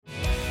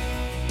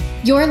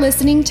You're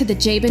listening to the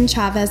Jabin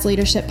Chavez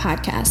Leadership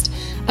Podcast,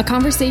 a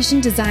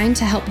conversation designed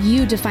to help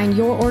you define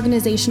your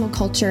organizational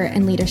culture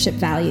and leadership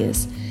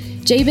values.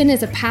 Jabin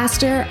is a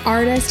pastor,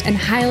 artist, and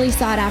highly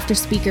sought-after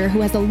speaker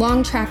who has a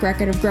long track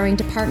record of growing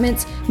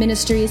departments,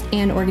 ministries,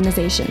 and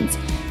organizations.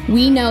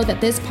 We know that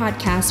this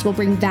podcast will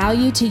bring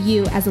value to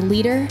you as a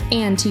leader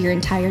and to your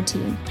entire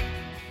team.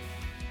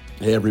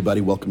 Hey,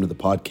 everybody. Welcome to the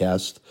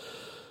podcast.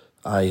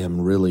 I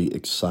am really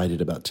excited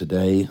about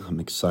today.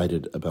 I'm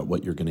excited about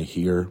what you're going to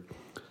hear.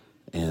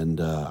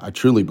 And I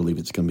truly believe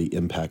it's going to be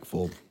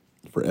impactful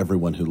for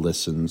everyone who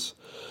listens,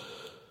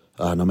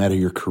 no matter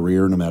your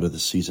career, no matter the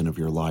season of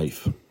your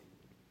life.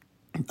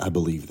 I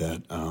believe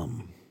that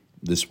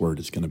this word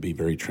is going to be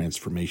very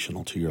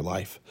transformational to your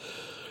life.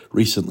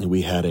 Recently,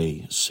 we had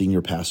a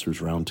senior pastors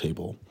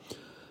roundtable,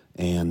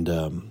 and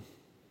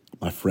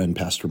my friend,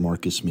 Pastor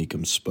Marcus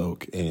Meekum,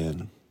 spoke,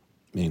 and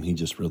man, he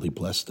just really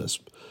blessed us.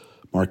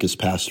 Marcus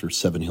pastors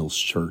Seven Hills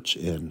Church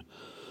in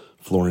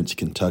Florence,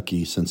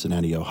 Kentucky,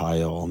 Cincinnati,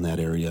 Ohio, all in that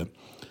area.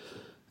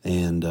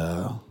 And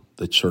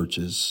the church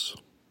is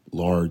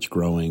large,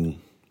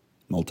 growing,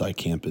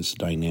 multi-campus,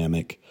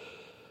 dynamic,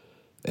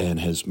 and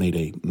has made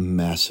a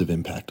massive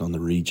impact on the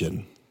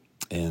region.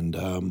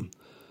 And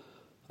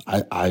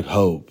I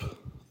hope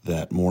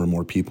that more and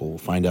more people will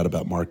find out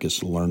about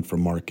Marcus, learn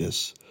from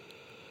Marcus,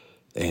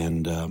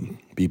 and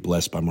be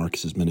blessed by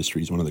Marcus's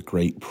ministry. He's one of the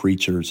great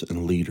preachers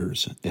and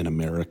leaders in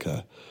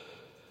America.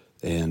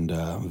 And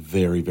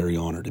very, very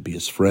honored to be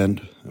his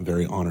friend. I'm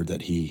very honored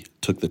that he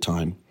took the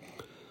time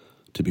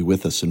to be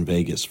with us in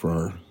Vegas for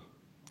our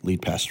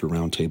lead pastor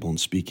roundtable and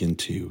speak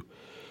into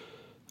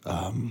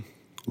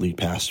lead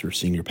pastors,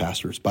 senior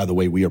pastors. By the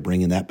way, we are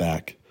bringing that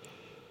back.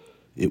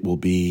 It will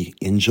be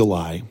in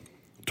July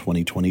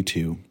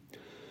 2022.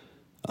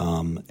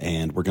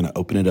 And we're going to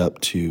open it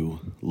up to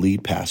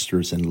lead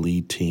pastors and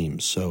lead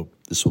teams. So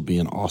this will be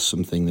an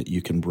awesome thing that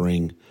you can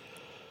bring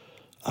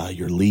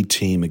your lead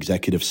team,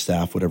 executive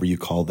staff, whatever you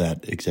call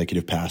that,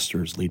 executive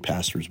pastors, lead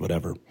pastors,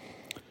 whatever.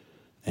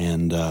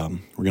 And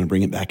we're going to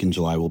bring it back in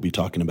July. We'll be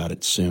talking about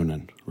it soon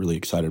and really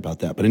excited about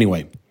that. But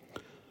anyway,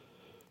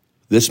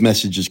 this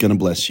message is going to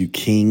bless you.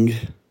 King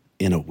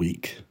in a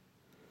week.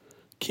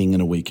 King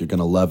in a week. You're going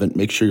to love it.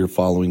 Make sure you're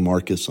following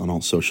Marcus on all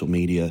social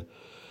media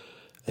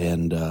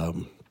and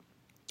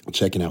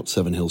checking out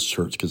Seven Hills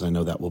Church, because I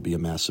know that will be a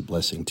massive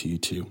blessing to you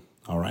too.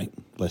 All right.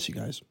 Bless you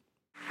guys.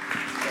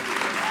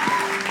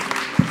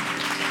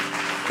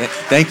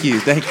 Thank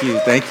you.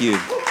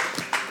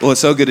 Well,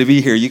 it's so good to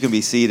be here. You can be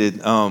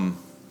seated.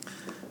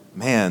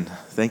 Man,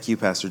 thank you,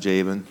 Pastor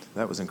Jabin.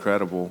 That was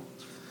incredible.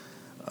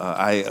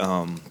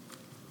 I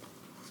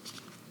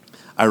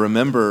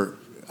remember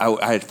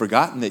I had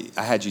forgotten that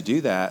I had you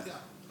do that,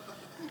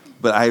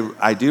 but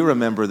I do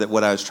remember that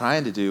what I was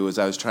trying to do was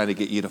I was trying to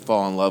get you to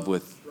fall in love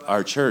with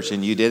our church,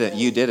 and you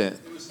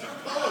didn't.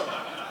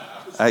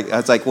 I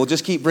was like, well,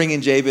 just keep bringing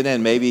Jabin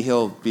in. Maybe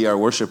he'll be our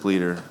worship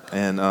leader.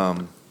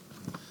 And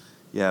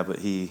yeah, but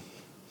he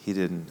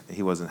didn't.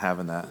 He wasn't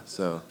having that.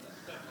 So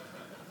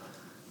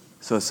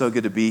it's so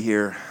good to be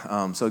here.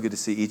 So good to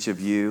see each of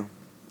you.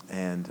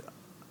 And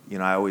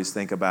I always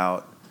think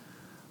about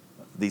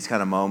these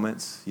kind of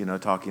moments.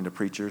 Talking to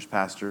preachers,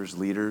 pastors,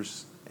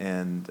 leaders,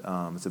 and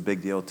it's a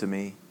big deal to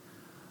me.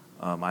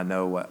 I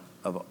know what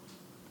of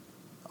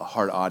a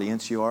hard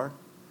audience you are.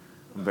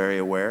 I'm very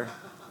aware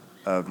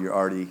of you're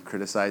already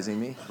criticizing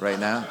me right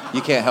now.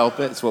 You can't help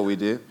it. It's what we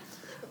do,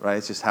 right?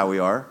 It's just how we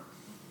are.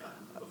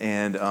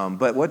 And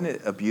but wasn't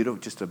it a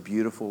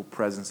beautiful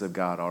presence of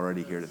God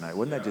already here tonight?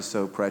 Wasn't that just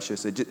so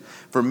precious?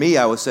 For me,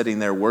 I was sitting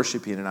there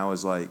worshiping, and I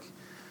was like,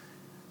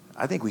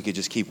 I think we could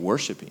just keep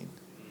worshiping,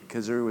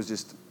 because there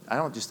was I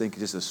don't just think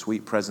just a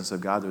sweet presence of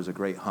God. There was a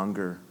great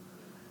hunger,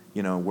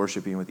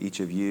 worshiping with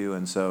each of you.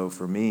 And so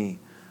for me,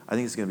 I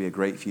think it's going to be a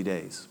great few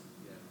days.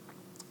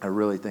 I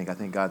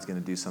think God's going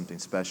to do something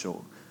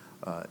special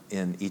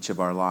in each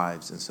of our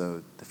lives. And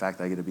so the fact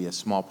that I get to be a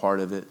small part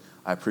of it,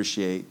 I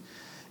appreciate.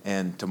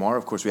 And tomorrow,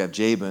 of course, we have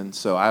Jabin.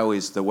 So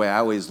the way I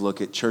always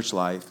look at church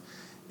life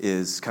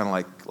is kind of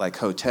like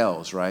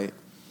hotels, right?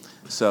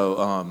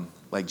 So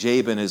like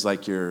Jabin is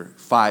like your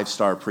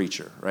 5-star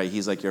preacher, right?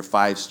 He's like your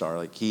 5-star.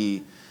 Like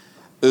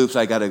oops,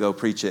 I got to go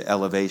preach at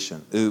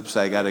Elevation. Oops,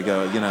 I got to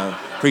go,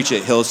 preach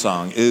at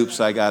Hillsong. Oops,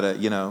 I got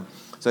to,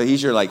 So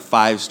he's your like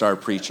 5-star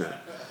preacher.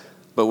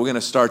 But we're going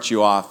to start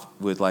you off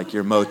with like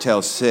your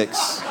Motel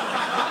 6.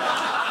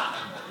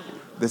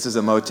 This is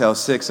a Motel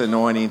 6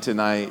 anointing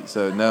tonight,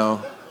 so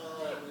no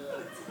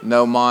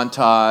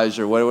Montage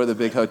or whatever the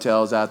big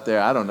hotels out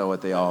there. I don't know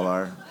what they all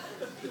are.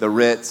 The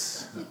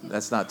Ritz.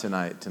 That's not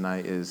tonight.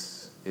 Tonight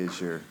is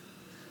your,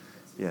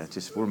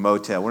 we're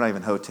motel. We're not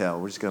even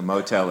hotel. We're just going to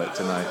motel it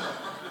tonight.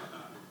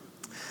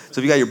 So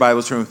if you got your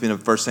Bibles, turn with me to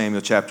 1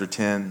 Samuel chapter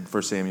 10.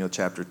 1 Samuel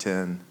chapter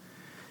 10.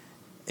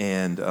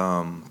 And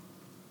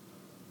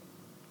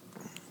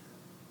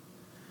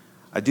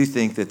I do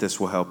think that this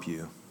will help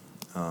you.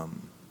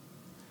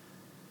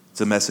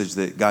 It's a message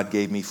that God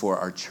gave me for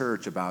our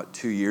church about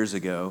 2 years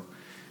ago,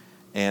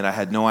 and I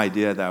had no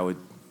idea that I would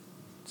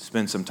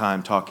spend some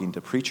time talking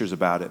to preachers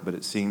about it, but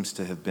it seems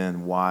to have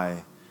been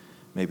why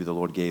maybe the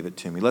Lord gave it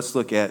to me. Let's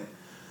look at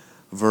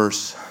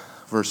verse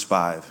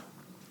 5.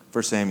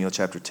 1 Samuel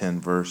chapter 10,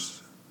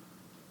 verse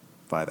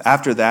 5.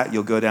 After that,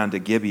 you'll go down to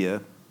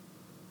Gibeah,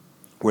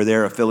 where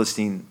there's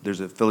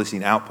a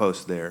Philistine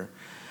outpost there.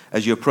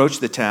 As you approach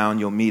the town,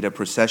 you'll meet a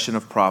procession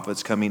of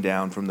prophets coming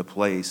down from the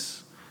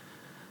place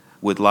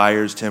with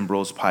lyres,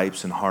 timbrels,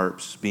 pipes, and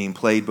harps being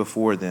played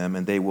before them,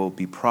 and they will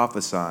be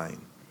prophesying.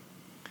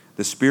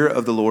 The Spirit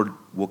of the Lord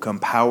will come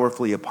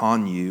powerfully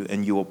upon you,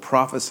 and you will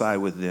prophesy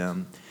with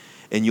them,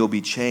 and you'll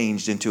be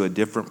changed into a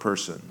different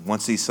person.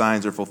 Once these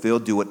signs are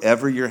fulfilled, do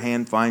whatever your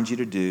hand finds you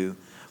to do,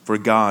 for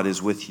God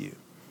is with you.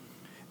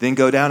 Then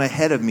go down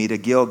ahead of me to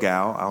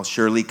Gilgal. I'll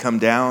surely come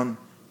down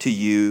to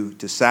you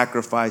to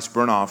sacrifice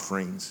burnt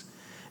offerings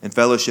and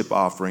fellowship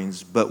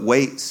offerings, but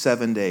wait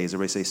 7 days.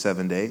 Everybody say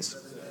 7 days.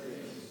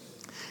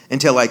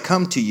 Until I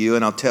come to you,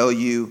 and I'll tell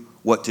you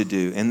what to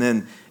do. And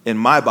then in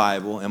my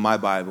Bible,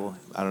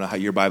 I don't know how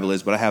your Bible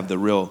is, but I have the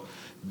real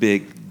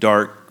big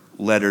dark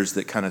letters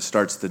that kind of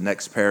starts the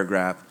next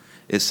paragraph.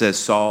 It says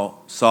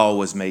Saul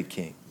was made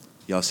king.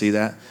 Y'all see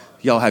that?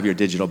 Y'all have your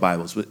digital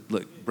Bibles. But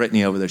look,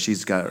 Brittany over there,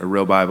 she's got a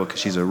real Bible because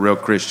she's a real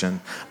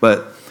Christian.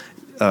 But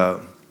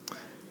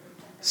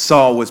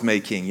Saul was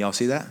made king. Y'all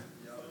see that?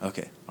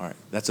 Okay, all right.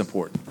 That's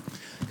important.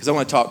 Because I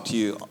want to talk to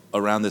you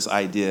around this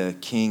idea,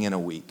 king in a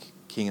week.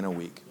 King in a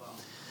week.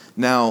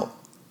 Now,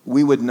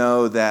 we would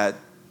know that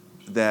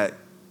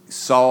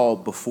Saul,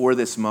 before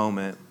this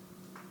moment,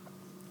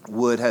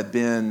 would have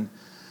been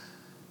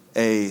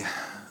a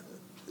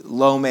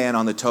low man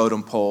on the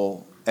totem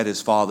pole at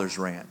his father's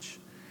ranch.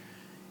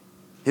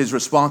 His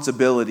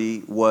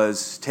responsibility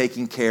was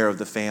taking care of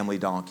the family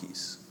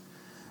donkeys.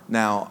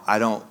 Now, I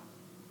don't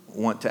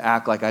want to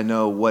act like I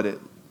know what it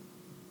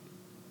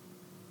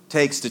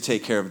takes to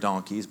take care of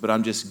donkeys, but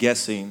I'm just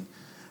guessing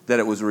that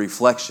it was a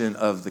reflection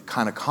of the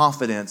kind of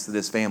confidence that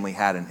his family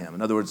had in him.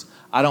 In other words,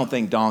 I don't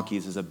think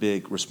donkeys is a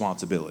big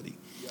responsibility.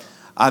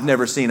 I've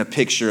never seen a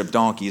picture of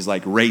donkeys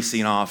like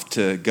racing off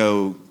to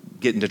go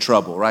get into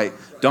trouble, right?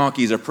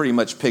 Donkeys are pretty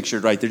much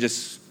pictured, right?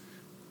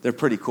 They're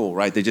pretty cool,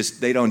 right?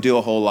 They don't do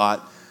a whole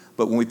lot.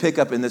 But when we pick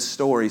up in this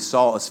story,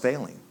 Saul is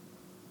failing.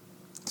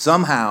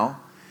 Somehow,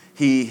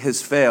 he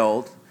has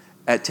failed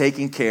at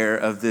taking care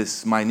of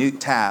this minute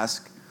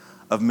task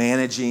of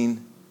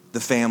managing the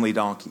family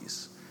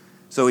donkeys.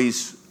 So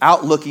he's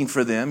out looking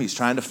for them. He's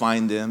trying to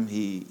find them.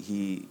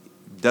 He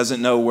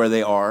doesn't know where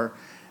they are.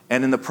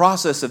 And in the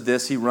process of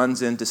this, he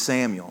runs into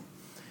Samuel.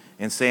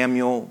 And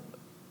Samuel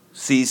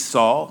sees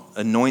Saul,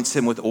 anoints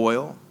him with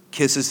oil,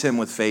 kisses him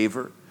with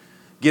favor,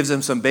 gives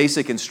him some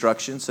basic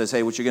instructions, says,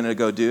 hey, what you're going to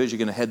go do is you're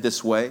going to head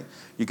this way.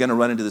 You're going to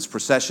run into this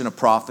procession of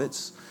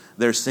prophets.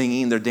 They're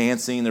singing, they're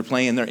dancing, they're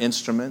playing their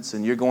instruments,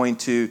 and you're going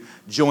to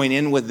join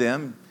in with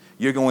them.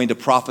 You're going to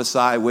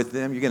prophesy with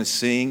them. You're going to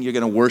sing. You're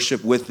going to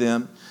worship with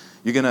them.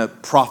 You're going to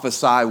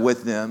prophesy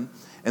with them.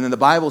 And then the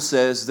Bible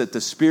says that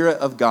the Spirit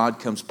of God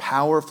comes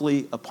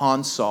powerfully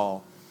upon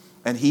Saul,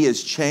 and he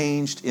is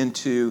changed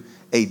into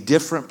a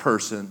different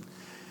person.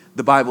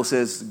 The Bible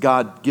says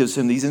God gives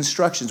him these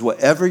instructions.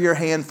 Whatever your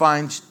hand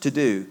finds to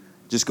do,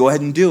 just go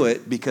ahead and do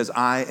it because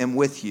I am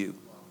with you.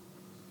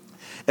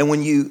 And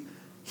when you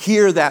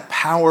hear that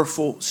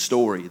powerful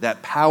story,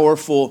 that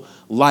powerful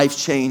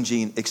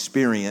life-changing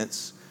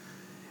experience,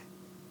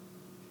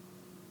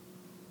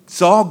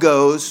 Saul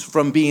goes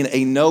from being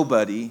a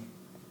nobody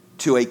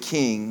to a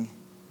king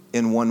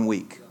in 1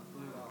 week.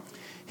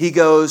 He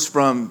goes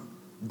from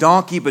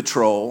donkey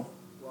patrol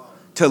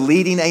to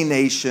leading a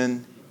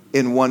nation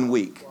in 1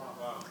 week.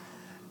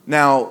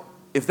 Now,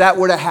 if that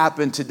were to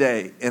happen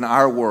today in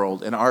our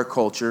world, in our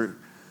culture,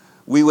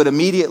 we would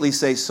immediately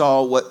say,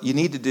 Saul, what you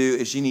need to do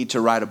is you need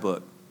to write a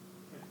book.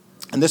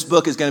 And this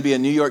book is going to be a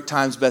New York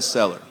Times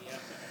bestseller.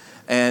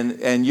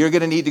 And you're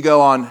going to need to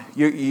go on,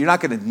 you're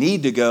not going to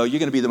need to go, you're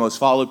going to be the most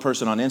followed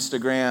person on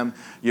Instagram.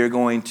 You're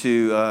going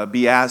to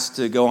be asked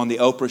to go on the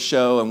Oprah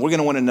show, and we're going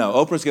to want to know,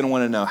 Oprah's going to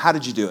want to know, how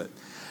did you do it?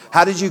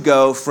 How did you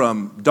go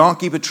from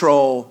donkey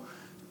patrol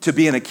to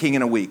being a king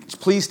in a week?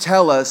 Please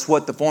tell us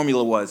what the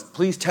formula was.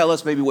 Please tell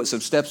us maybe what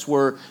some steps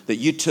were that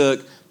you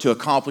took to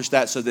accomplish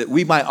that so that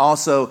we might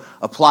also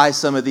apply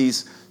some of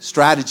these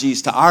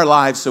strategies to our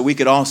lives so we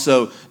could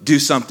also do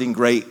something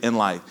great in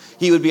life.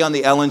 He would be on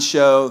the Ellen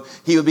Show.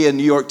 He would be a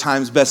New York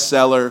Times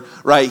bestseller,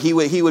 right? He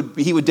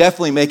would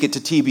definitely make it to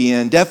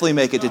TBN, definitely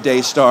make it to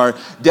Daystar,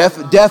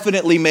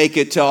 definitely make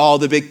it to all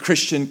the big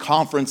Christian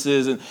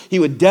conferences, and he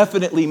would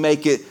definitely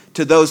make it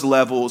to those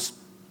levels.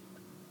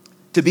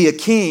 To be a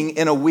king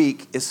in a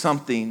week is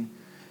something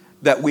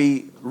that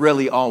we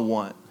really all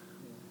want.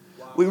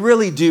 We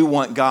really do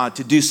want God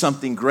to do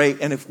something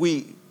great, and if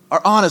we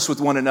are honest with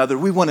one another,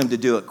 we want him to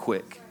do it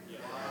quick.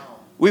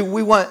 We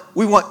want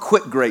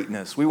quick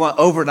greatness. We want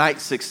overnight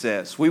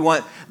success. We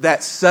want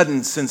that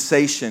sudden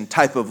sensation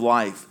type of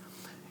life.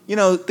 You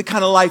know, the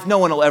kind of life no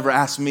one will ever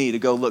ask me to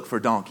go look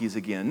for donkeys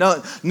again.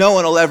 No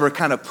one will ever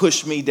kind of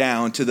push me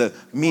down to the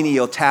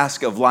menial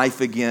task of life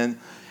again.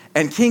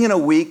 And king in a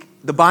week,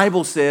 the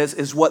Bible says,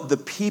 is what the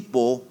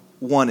people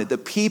wanted. The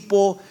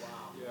people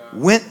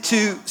went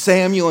to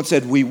Samuel and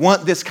said, we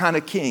want this kind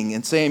of king.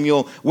 And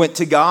Samuel went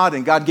to God,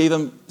 and God gave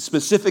him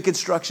specific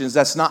instructions.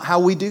 That's not how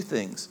we do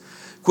things.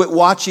 Quit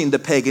watching the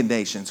pagan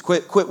nations.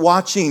 Quit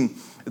watching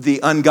the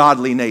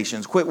ungodly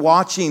nations. Quit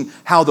watching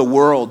how the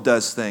world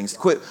does things.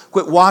 Quit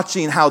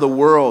watching how the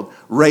world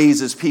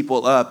raises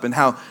people up and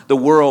how the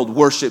world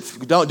worships.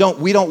 We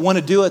don't want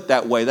to do it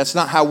that way. That's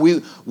not how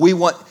we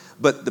want.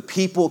 But the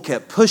people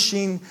kept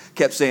pushing,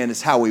 kept saying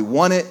it's how we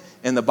want it.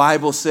 And the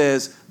Bible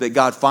says that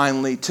God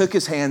finally took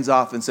his hands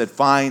off and said,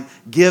 fine,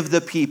 give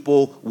the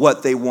people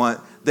what they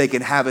want. They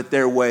can have it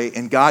their way.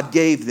 And God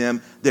gave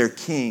them their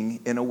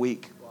king in a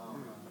week.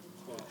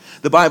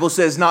 The Bible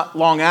says not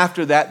long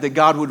after that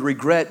God would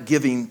regret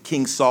giving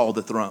King Saul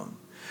the throne.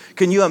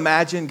 Can you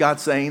imagine God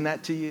saying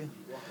that to you?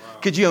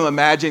 Could you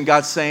imagine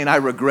God saying, I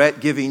regret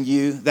giving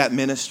you that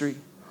ministry?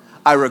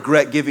 I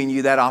regret giving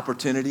you that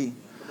opportunity.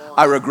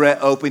 I regret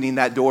opening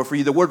that door for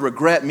you. The word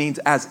regret means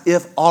as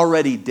if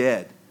already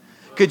dead.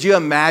 Could you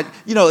imagine?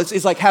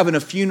 It's like having a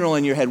funeral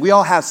in your head. We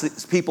all have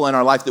people in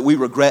our life that we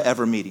regret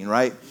ever meeting,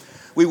 right?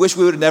 We wish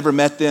we would have never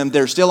met them.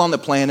 They're still on the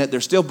planet.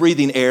 They're still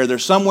breathing air. They're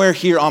somewhere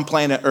here on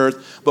planet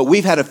Earth, but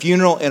we've had a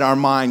funeral in our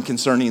mind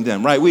concerning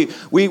them, right? We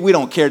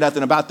don't care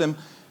nothing about them.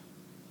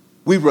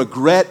 We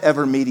regret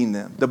ever meeting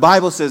them. The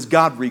Bible says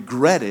God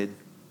regretted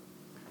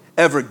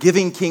ever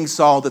giving King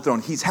Saul the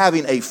throne. He's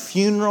having a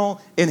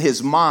funeral in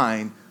his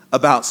mind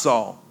about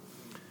Saul.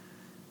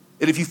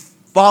 And if you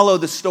follow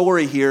the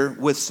story here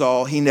with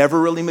Saul, he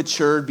never really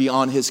matured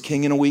beyond his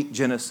king in a week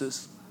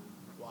Genesis.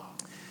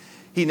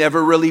 He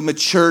never really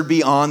matured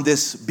beyond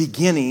this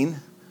beginning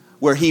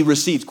where he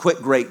received quick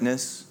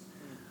greatness.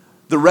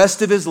 The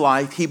rest of his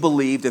life, he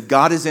believed if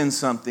God is in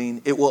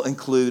something, it will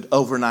include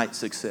overnight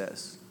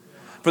success.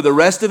 For the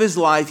rest of his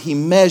life, he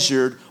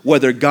measured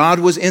whether God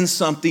was in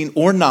something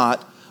or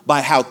not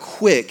by how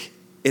quick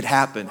it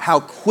happened, how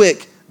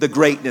quick the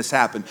greatness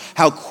happened,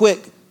 how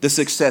quick the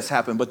success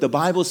happened. But the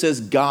Bible says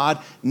God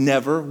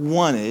never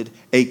wanted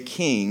a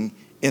king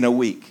in a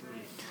week.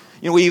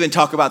 We even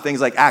talk about things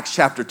like Acts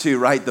chapter 2,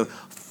 right? The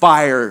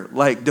fire,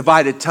 like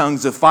divided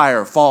tongues of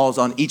fire falls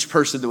on each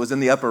person that was in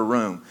the upper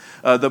room.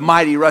 The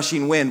mighty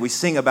rushing wind, we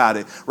sing about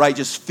it, right?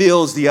 Just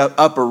fills the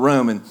upper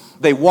room. And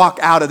they walk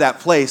out of that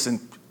place,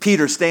 and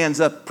Peter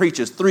stands up,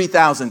 preaches,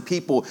 3,000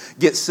 people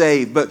get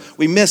saved. But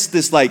we miss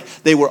this, like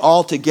they were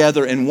all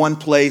together in one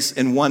place,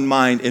 in one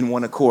mind, in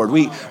one accord.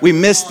 We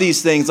miss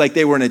these things like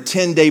they were in a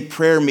 10-day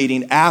prayer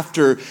meeting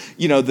after,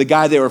 the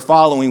guy they were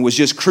following was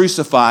just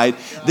crucified.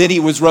 Then he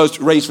was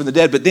raised from the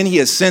dead, but then he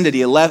ascended.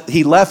 He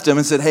left him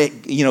and said, hey,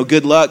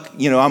 good luck.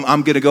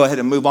 I'm going to go ahead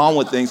and move on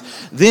with things.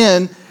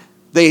 Then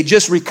they had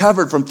just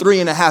recovered from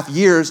 3.5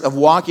 years of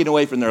walking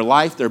away from their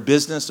life, their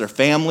business, their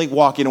family,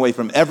 walking away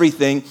from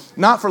everything,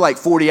 not for like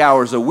 40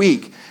 hours a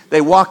week.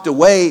 They walked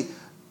away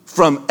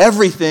from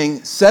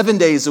everything 7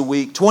 days a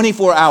week,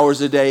 24 hours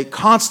a day,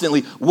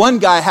 constantly. One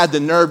guy had the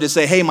nerve to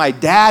say, hey, my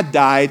dad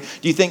died.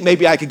 Do you think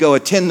maybe I could go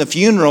attend the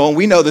funeral? And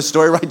we know the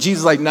story, right? Jesus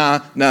is like, nah,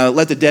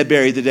 let the dead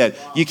bury the dead.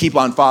 You keep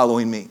on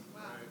following me.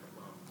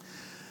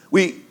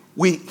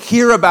 We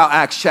hear about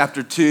Acts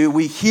chapter 2.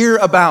 We hear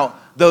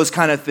about those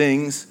kind of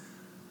things.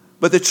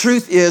 But the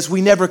truth is, we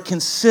never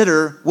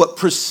consider what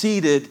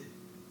preceded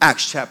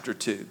Acts chapter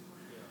 2.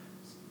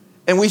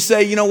 And we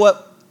say, you know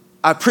what?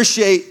 I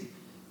appreciate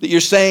that you're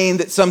saying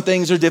that some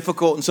things are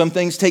difficult and some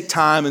things take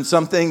time and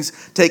some things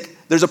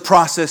there's a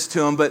process to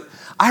them. But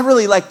I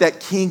really like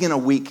that King in a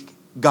Week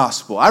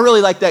gospel. I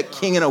really like that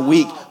King in a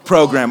Week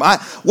program.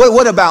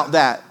 What about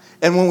that?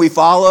 And when we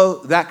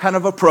follow that kind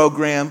of a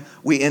program,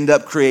 we end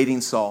up creating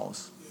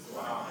Sauls.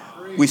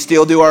 We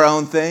still do our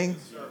own thing.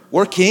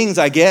 We're kings,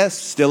 I guess,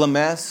 still a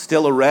mess,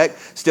 still a wreck,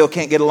 still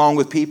can't get along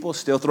with people,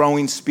 still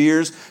throwing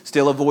spears,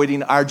 still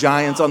avoiding our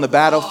giants on the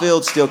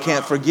battlefield, still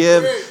can't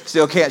forgive,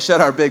 still can't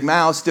shut our big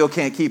mouths, still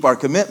can't keep our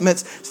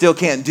commitments, still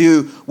can't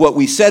do what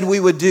we said we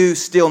would do,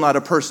 still not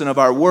a person of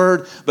our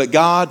word. But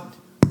God,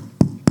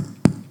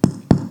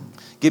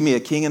 give me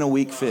a king in a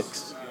week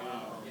fix.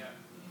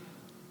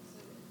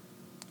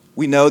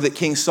 We know that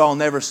King Saul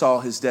never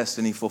saw his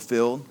destiny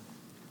fulfilled.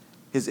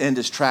 His end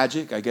is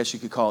tragic. I guess you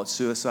could call it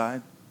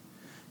suicide.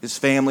 His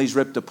family's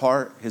ripped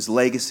apart. His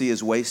legacy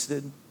is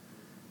wasted.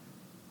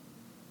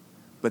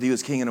 But he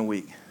was king in a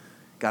week.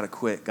 Got it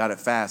quick, got it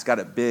fast, got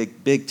it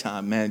big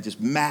time, man.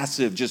 Just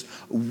massive, just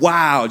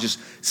wow, just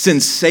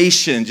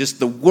sensation. Just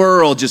the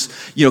world just,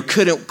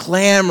 couldn't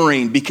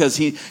clamoring because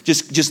he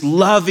just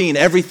loving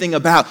everything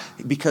about,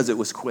 because it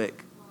was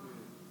quick.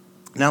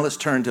 Now let's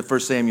turn to 1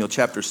 Samuel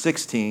chapter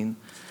 16.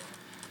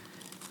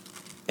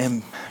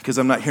 And because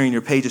I'm not hearing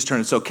your pages turn,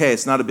 it's okay.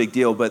 It's not a big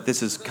deal, but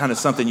this is kind of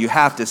something you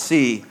have to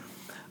see.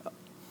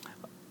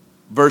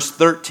 Verse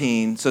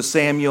 13, so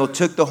Samuel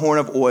took the horn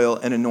of oil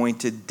and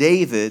anointed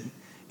David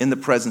in the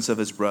presence of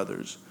his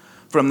brothers.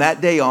 From that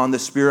day on, the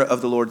Spirit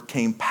of the Lord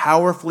came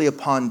powerfully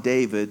upon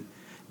David.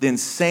 Then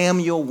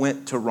Samuel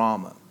went to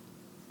Ramah.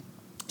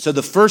 So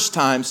the first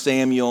time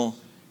Samuel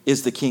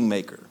is the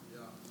kingmaker.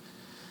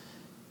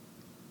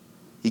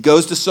 He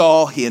goes to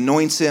Saul, he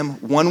anoints him.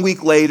 1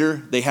 week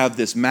later, they have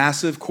this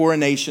massive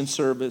coronation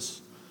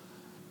service.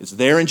 It's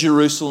there in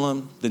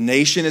Jerusalem. The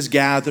nation is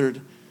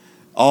gathered.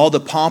 All the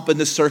pomp and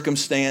the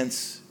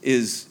circumstance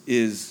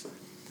is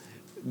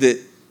that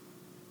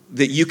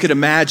you could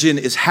imagine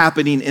is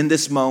happening in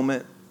this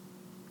moment.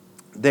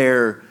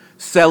 They're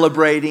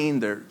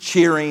celebrating, they're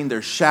cheering,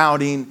 they're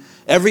shouting.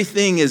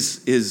 Everything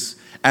is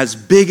as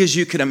big as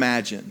you could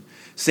imagine.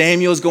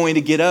 Samuel's going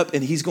to get up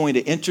and he's going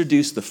to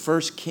introduce the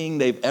first king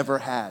they've ever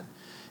had.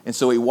 And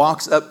so he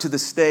walks up to the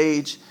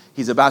stage.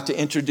 He's about to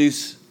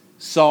introduce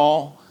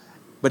Saul,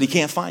 but he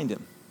can't find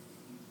him.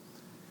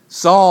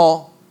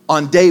 Saul,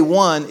 on day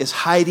one, is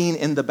hiding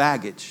in the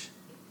baggage.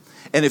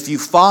 And if you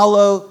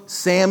follow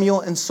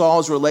Samuel and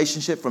Saul's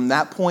relationship from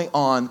that point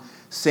on,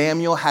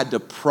 Samuel had to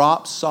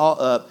prop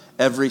Saul up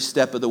every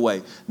step of the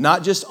way.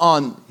 Not just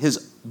on his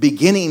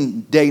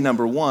beginning day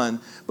number one,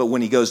 but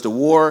when he goes to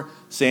war,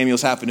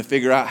 Samuel's having to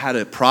figure out how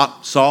to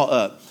prop Saul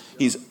up.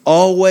 He's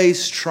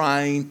always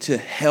trying to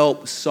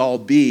help Saul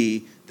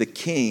be the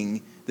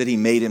king that he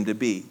made him to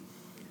be.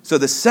 So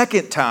the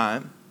second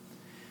time,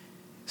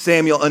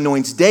 Samuel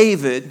anoints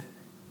David,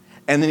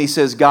 and then he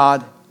says,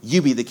 God,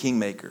 you be the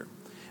kingmaker.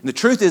 And the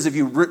truth is, if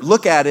you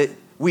look at it,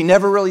 we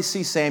never really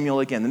see Samuel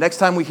again. The next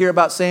time we hear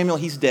about Samuel,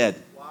 he's dead.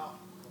 Wow.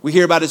 We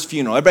hear about his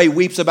funeral. Everybody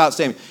weeps about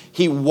Samuel.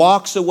 He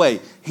walks away.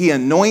 He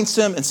anoints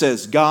him and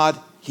says, God,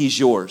 he's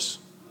yours.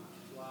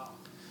 Wow.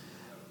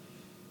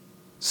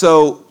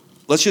 So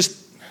let's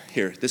just,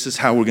 here, this is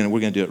how we're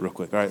gonna do it real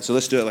quick. All right, so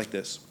let's do it like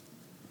this.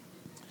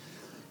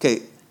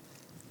 Okay.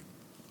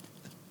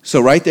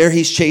 So right there,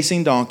 he's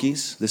chasing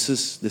donkeys. This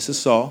is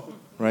Saul,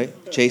 right?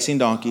 Chasing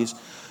donkeys.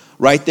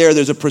 Right there,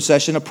 there's a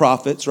procession of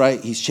prophets,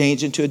 right? He's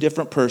changed into a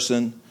different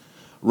person.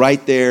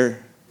 Right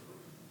there,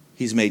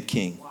 he's made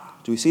king.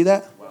 Do we see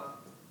that?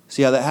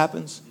 See how that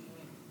happens?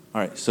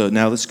 All right, so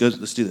now let's do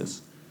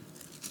this.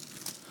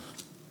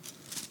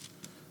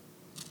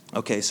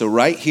 Okay, so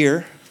right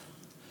here,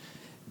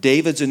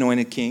 David's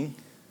anointed king.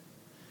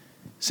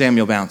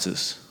 Samuel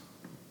bounces.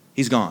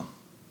 He's gone.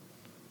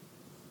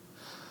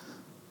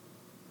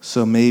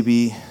 So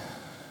maybe,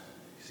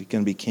 is he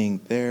going to be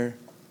king there?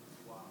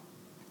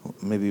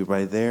 Maybe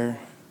right there.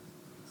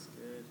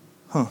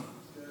 Huh.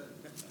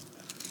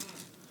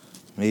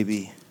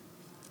 Maybe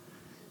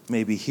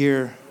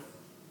here.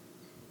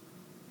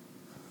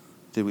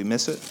 Did we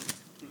miss it?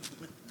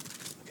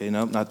 Okay,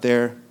 no, not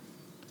there.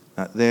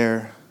 Not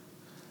there.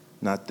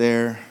 Not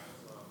there.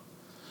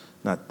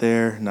 Not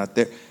there. Not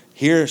there.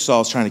 Here,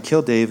 Saul's trying to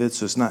kill David,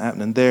 so it's not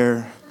happening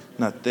there.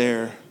 Not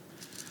there.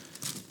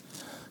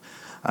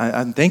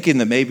 I'm thinking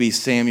that maybe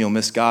Samuel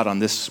missed God on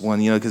this one,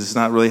 because it's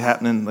not really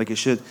happening like it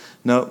should.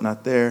 No,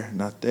 not there,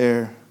 not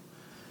there,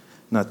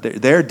 not there.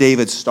 There,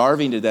 David's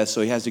starving to death, so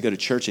he has to go to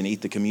church and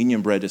eat the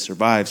communion bread to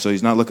survive. So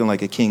he's not looking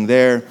like a king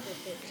there.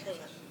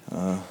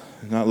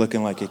 Not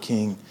looking like a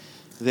king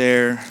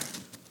there.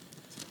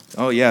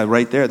 Oh yeah,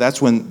 right there.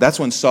 That's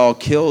when Saul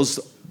kills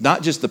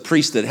not just the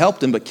priest that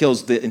helped him, but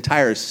kills the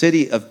entire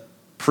city of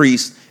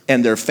priests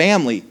and their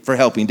family for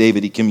helping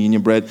David eat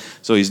communion bread.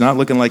 So he's not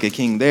looking like a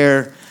king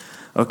there.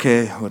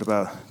 Okay, what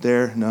about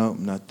there? No,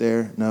 not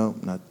there. No,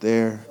 not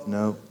there.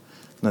 No,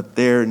 not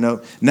there.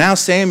 No. Now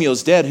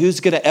Samuel's dead. Who's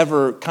going to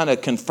ever kind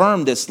of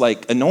confirm this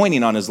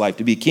anointing on his life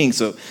to be king?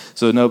 So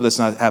no, that's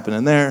not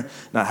happening there.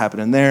 Not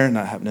happening there.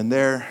 Not happening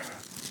there.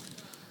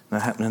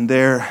 Not happening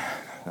there.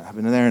 Not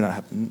happening there. Not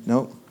happening.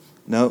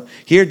 No.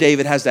 Here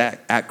David has to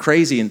act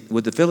crazy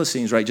with the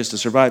Philistines, right, just to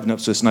survive. Nope.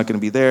 So it's not going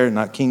to be there.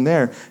 Not king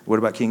there. What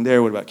about king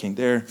there? What about king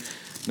there?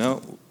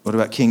 No. What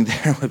about king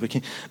there? What about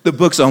king? The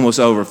book's almost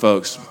over,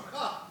 folks.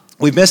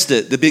 We missed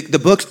it. The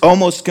book's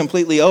almost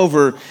completely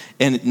over,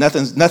 and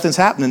nothing's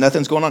happening.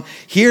 Nothing's going on.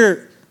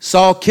 Here,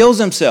 Saul kills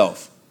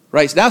himself.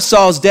 Right? So now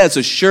Saul's dead,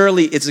 so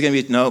surely it's going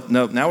to be, nope.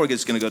 Now we're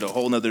just going to go to a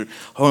whole nother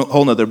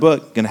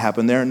book. Going to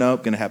happen there,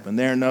 nope. Going to happen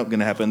there, nope. Going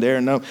to happen there,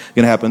 nope.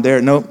 Going to happen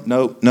there, nope.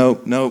 Nope.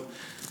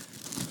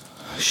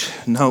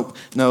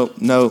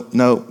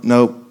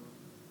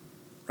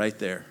 Right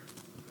there.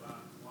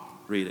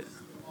 Read it.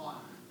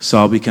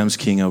 Saul becomes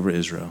king over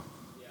Israel.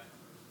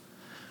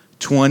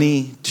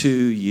 22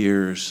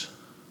 years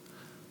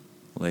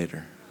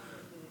later.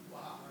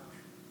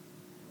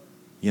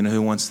 You know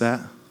who wants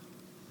that?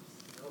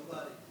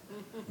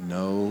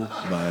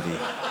 Nobody.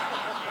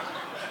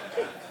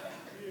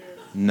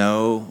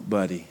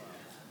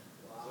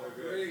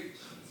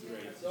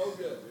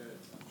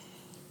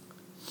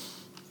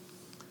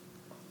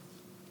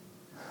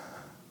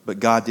 But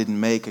God didn't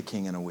make a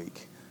king in a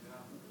week.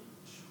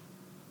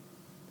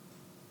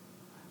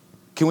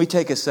 Can we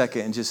take a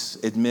second and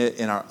just admit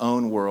in our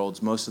own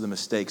worlds, most of the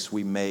mistakes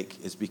we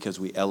make is because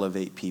we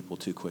elevate people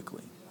too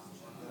quickly.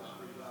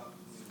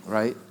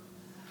 Right?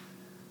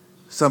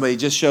 Somebody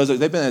just shows up.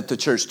 They've been at the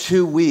church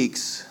 2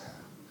 weeks,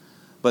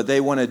 but they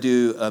want to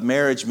do a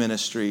marriage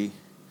ministry,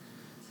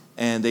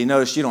 and they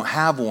notice you don't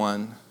have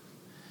one.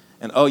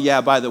 And, oh,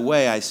 yeah, by the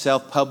way, I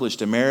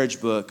self-published a marriage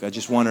book. I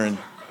just wondering,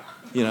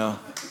 in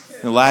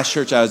the last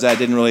church I was at, I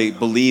didn't really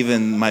believe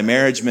in my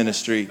marriage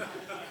ministry.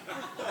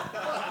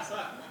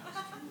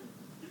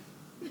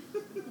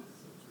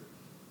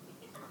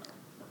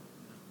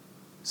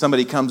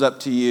 Somebody comes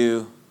up to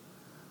you,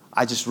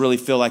 I just really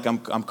feel like I'm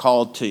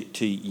called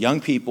to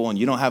young people, and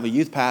you don't have a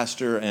youth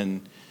pastor,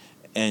 and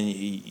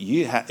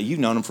you've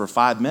known them for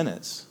 5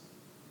 minutes.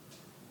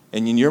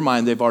 And in your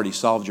mind, they've already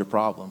solved your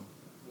problem.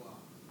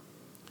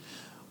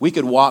 We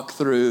could walk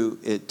through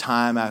it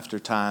time after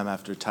time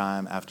after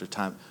time after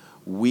time.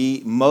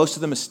 Most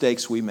of the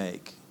mistakes we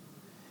make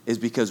is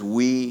because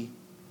we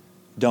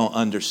don't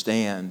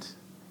understand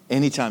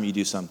anytime you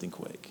do something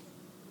quick.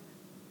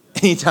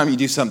 Anytime you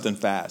do something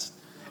fast,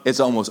 it's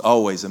almost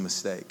always a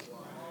mistake.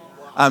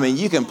 I mean,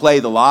 you can play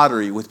the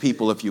lottery with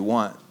people if you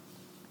want,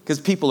 because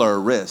people are a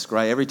risk,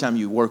 right? Every time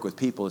you work with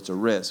people, it's a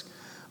risk.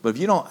 But if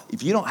you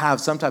don't have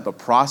some type of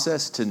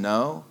process to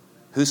know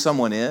who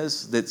someone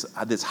is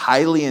that's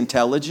highly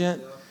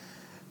intelligent,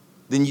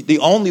 then the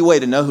only way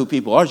to know who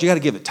people are is you got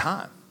to give it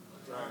time.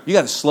 You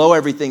got to slow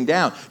everything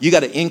down. You got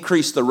to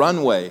increase the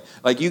runway.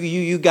 Like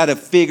you got to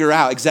figure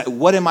out exactly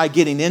what am I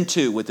getting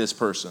into with this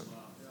person.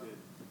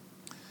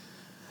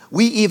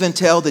 We even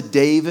tell the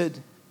David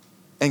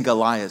and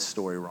Goliath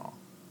story wrong,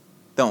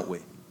 don't we?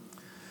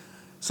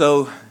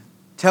 So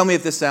tell me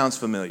if this sounds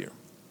familiar.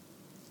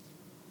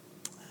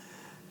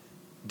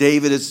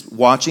 David is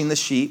watching the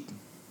sheep.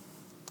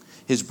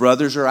 His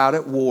brothers are out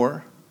at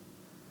war.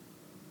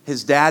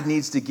 His dad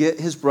needs to get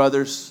his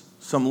brothers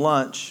some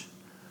lunch.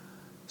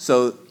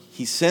 So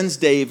he sends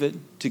David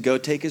to go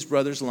take his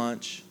brother's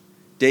lunch.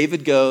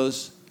 David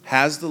goes,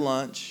 has the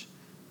lunch,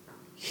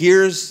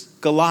 hears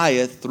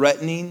Goliath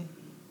threatening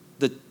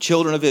the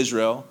children of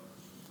Israel.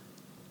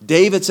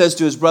 David says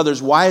to his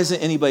brothers, why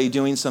isn't anybody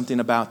doing something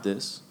about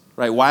this?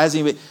 Right? Why isn't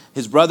anybody?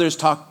 His brothers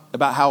talk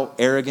about how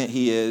arrogant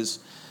he is.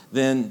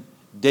 Then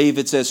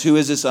David says, who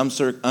is this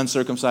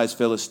uncircumcised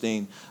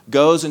Philistine?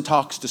 Goes and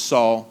talks to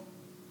Saul.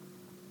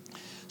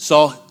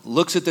 Saul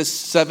looks at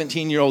this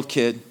 17-year-old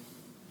kid.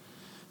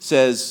 He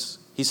says,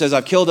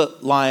 I've killed a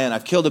lion,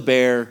 I've killed a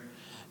bear.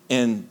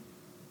 And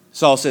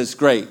Saul says,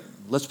 great,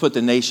 let's put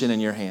the nation in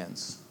your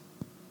hands.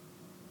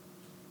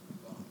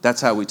 That's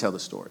how we tell the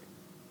story.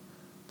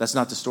 That's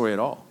not the story at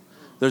all.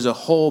 There's a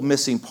whole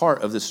missing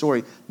part of the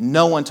story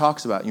no one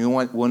talks about. You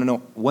want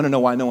to know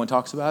why no one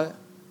talks about it?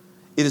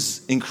 It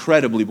is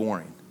incredibly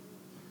boring.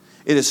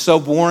 It is so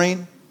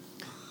boring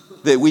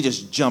that we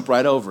just jump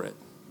right over it.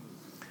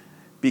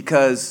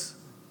 Because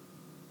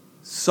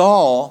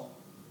Saul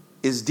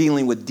is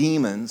dealing with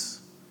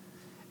demons.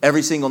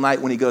 Every single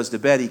night when he goes to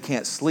bed, he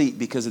can't sleep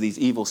because of these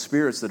evil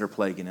spirits that are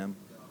plaguing him.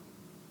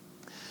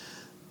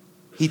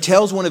 He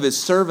tells one of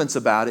his servants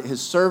about it. His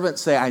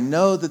servants say, I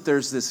know that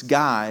there's this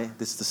guy,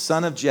 that's the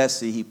son of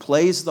Jesse. He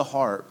plays the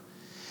harp.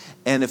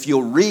 And if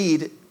you'll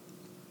read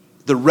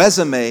the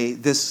resume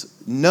this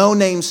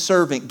no-name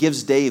servant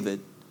gives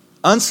David,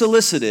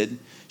 unsolicited,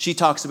 she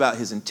talks about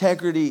his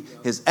integrity,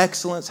 his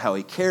excellence, how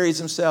he carries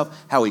himself,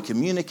 how he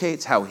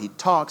communicates, how he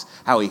talks,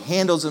 how he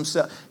handles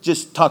himself.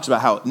 Just talks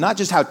about how, not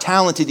just how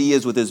talented he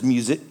is with his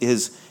music,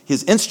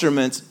 his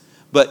instruments,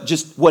 but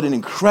just what an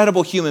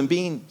incredible human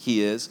being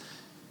he is.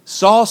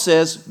 Saul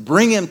says,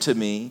 bring him to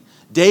me.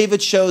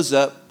 David shows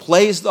up,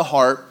 plays the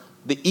harp.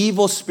 The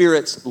evil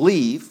spirits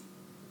leave.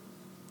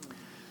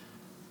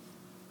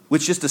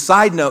 Which, just a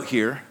side note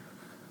here,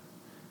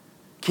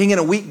 king and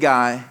a weak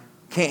guy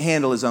can't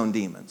handle his own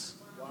demons.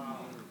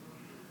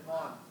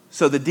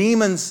 So the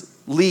demons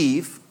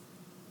leave.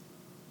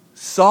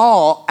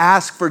 Saul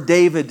asks for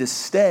David to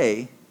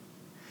stay.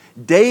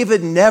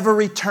 David never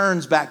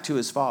returns back to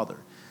his father.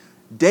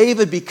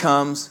 David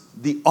becomes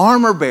the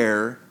armor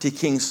bearer to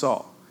King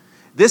Saul.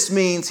 This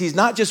means he's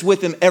not just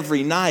with him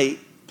every night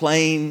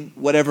playing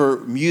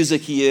whatever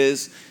music he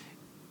is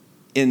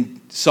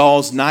in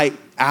Saul's night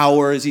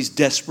hour as he's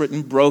desperate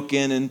and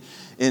broken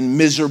and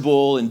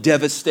miserable and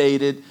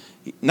devastated,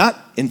 not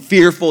and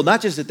fearful,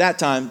 not just at that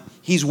time.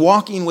 He's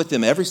walking with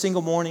him every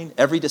single morning,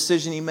 every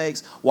decision he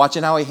makes,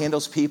 watching how he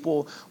handles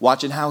people,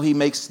 watching how he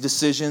makes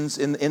decisions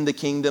in the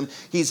kingdom.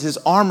 He's his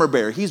armor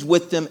bearer. He's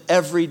with them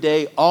every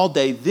day, all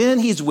day. Then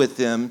he's with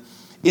them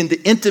in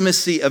the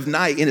intimacy of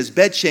night in his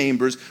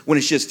bedchambers when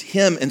it's just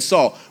him and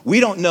Saul.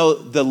 We don't know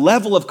the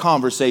level of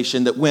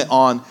conversation that went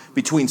on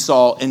between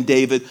Saul and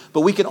David,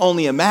 but we can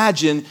only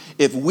imagine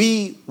if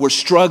we were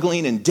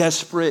struggling and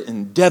desperate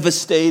and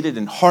devastated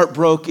and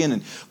heartbroken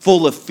and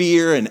full of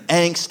fear and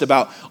angst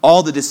about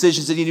all the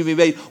decisions that need to be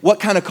made, what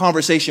kind of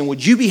conversation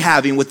would you be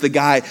having with the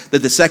guy that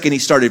the second he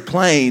started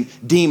playing,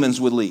 demons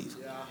would leave?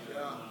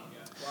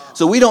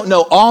 So we don't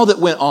know all that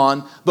went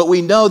on, but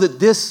we know that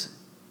this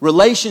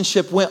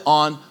relationship went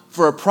on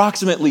for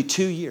approximately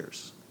 2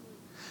 years.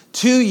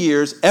 2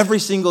 years, every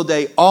single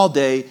day, all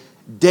day,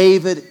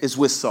 David is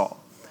with Saul.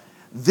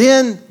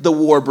 Then the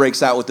war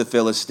breaks out with the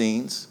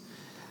Philistines.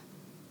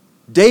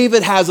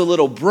 David has a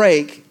little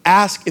break,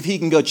 asks if he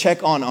can go check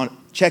in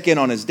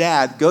on his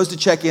dad, goes to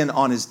check in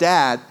on his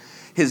dad.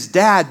 His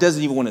dad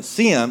doesn't even want to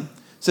see him,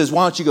 says,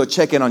 why don't you go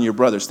check in on your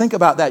brothers? Think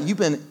about that. You've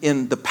been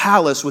in the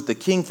palace with the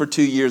king for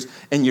 2 years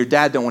and your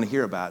dad don't want to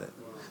hear about it.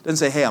 Doesn't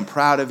say, hey, I'm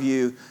proud of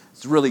you.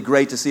 It's really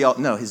great to see all.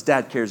 No, his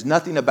dad cares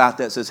nothing about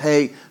that. Says,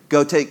 hey,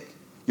 go take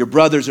Your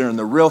brothers are in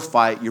the real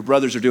fight. Your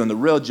brothers are doing the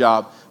real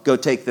job. Go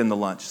take them to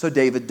lunch. So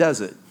David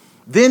does it.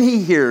 Then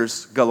he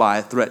hears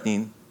Goliath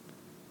threatening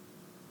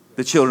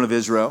the children of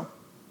Israel.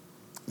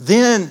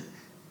 Then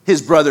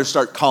his brothers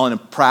start calling him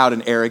proud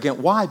and arrogant.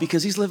 Why?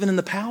 Because he's living in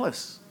the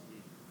palace.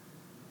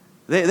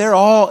 They're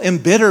all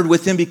embittered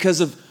with him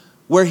because of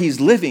where he's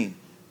living.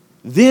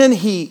 Then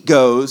he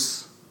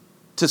goes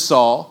to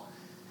Saul.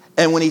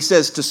 And when he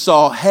says to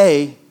Saul,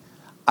 hey,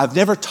 I've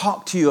never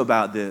talked to you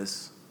about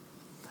this.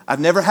 I've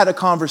never had a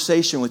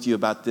conversation with you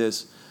about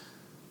this.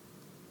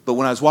 But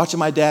when I was watching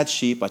my dad's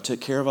sheep, I took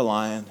care of a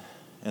lion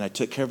and I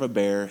took care of a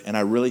bear. And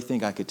I really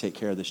think I could take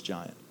care of this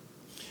giant.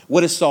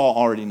 What does Saul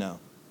already know?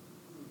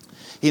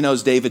 He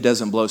knows David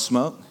doesn't blow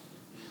smoke.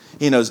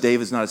 He knows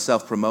David's not a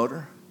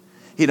self-promoter.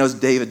 He knows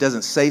David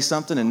doesn't say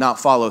something and not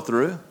follow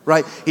through,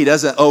 right? He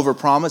doesn't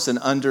overpromise and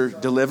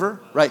underdeliver,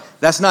 right?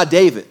 That's not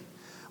David.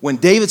 When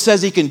David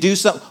says he can do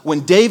something,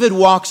 when David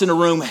walks in a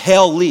room,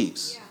 hell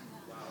leaves.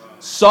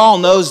 Saul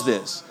knows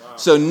this.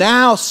 So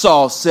now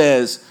Saul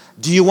says,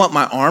 do you want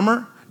my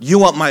armor? Do you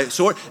want my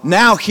sword?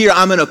 Now here,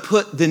 I'm going to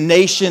put the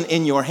nation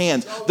in your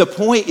hands. The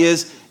point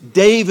is,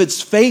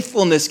 David's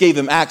faithfulness gave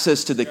him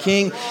access to the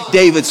king.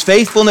 David's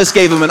faithfulness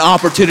gave him an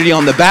opportunity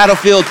on the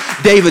battlefield.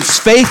 David's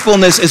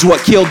faithfulness is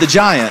what killed the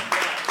giant.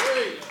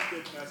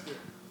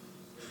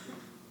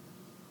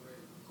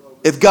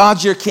 If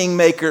God's your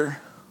kingmaker,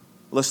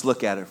 let's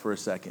look at it for a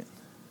second.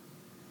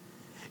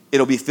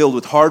 It'll be filled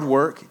with hard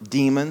work,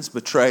 demons,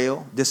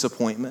 betrayal,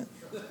 disappointment.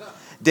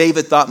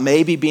 David thought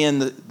maybe being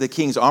the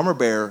king's armor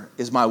bearer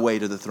is my way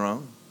to the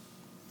throne.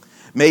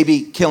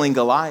 Maybe killing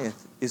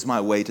Goliath is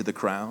my way to the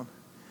crown.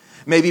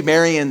 Maybe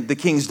marrying the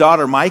king's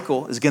daughter,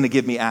 Michal, is going to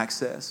give me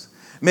access.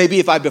 Maybe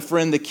if I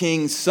befriend the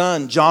king's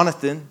son,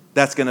 Jonathan,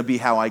 that's going to be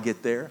how I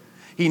get there.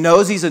 He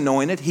knows he's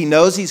anointed. He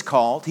knows he's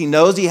called. He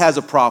knows he has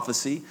a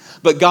prophecy.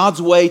 But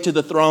God's way to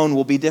the throne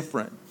will be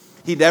different.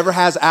 He never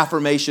has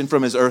affirmation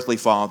from his earthly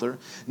father,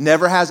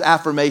 never has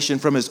affirmation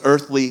from his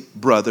earthly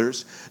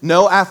brothers,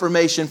 no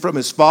affirmation from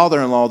his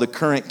father-in-law, the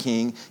current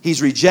king. He's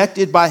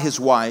rejected by his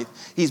wife.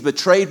 He's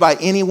betrayed by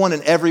anyone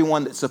and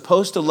everyone that's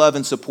supposed to love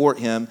and support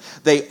him.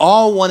 They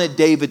all wanted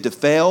David to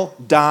fail,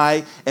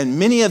 die, and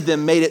many of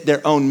them made it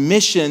their own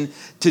mission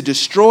to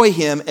destroy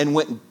him and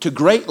went to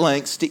great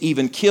lengths to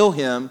even kill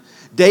him.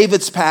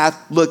 David's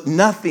path looked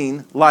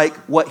nothing like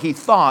what he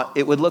thought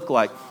it would look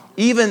like.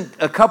 Even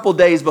a couple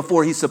days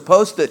before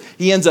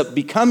he ends up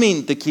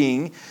becoming the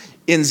king,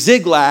 in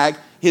Ziklag,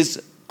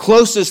 his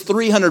closest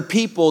 300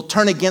 people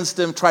turn against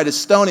him, try to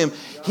stone him.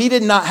 He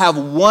did not have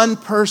one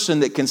person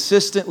that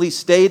consistently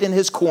stayed in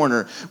his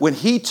corner. When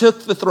he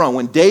took the throne,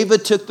 when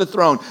David took the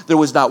throne, there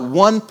was not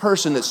one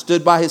person that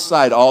stood by his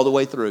side all the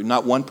way through.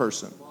 Not one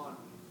person.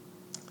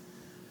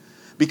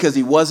 Because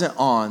he wasn't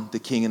on the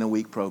King in a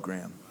Week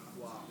program.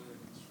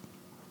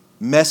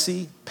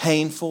 Messy,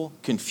 painful,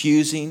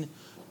 confusing,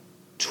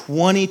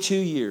 22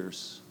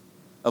 years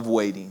of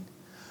waiting,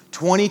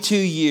 22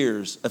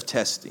 years of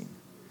testing.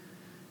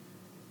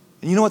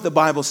 And you know what the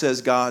Bible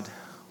says God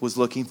was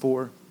looking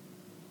for?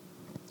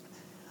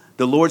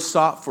 The Lord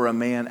sought for a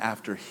man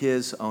after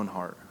his own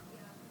heart.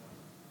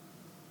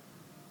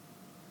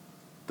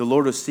 The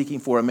Lord was seeking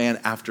for a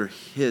man after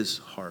his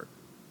heart.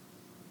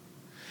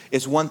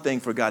 It's one thing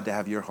for God to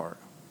have your heart.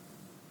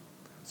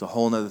 It's a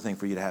whole other thing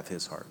for you to have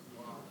his heart.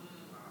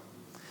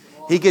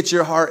 He gets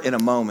your heart in a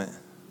moment.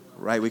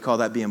 Right? We call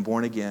that being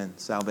born again,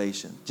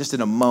 salvation. Just in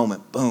a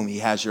moment, boom, he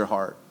has your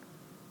heart.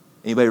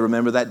 Anybody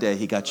remember that day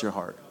he got your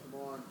heart?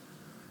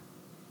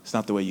 It's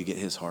not the way you get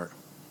his heart.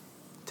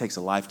 It takes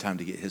a lifetime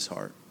to get his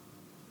heart.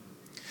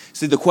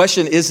 See, the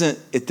question isn't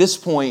at this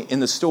point in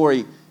the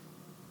story,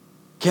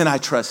 can I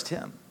trust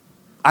him?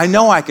 I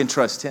know I can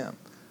trust him.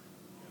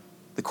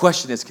 The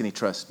question is, can he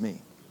trust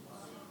me?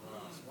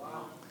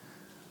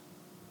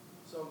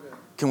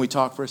 Can we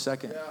talk for a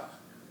second?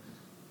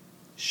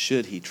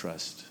 Should he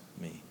trust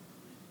me?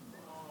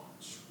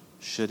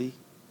 Should he?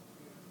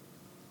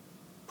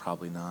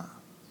 Probably not.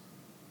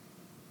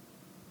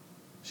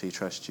 Should he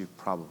trust you?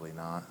 Probably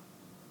not.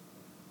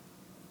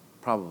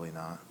 Probably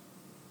not.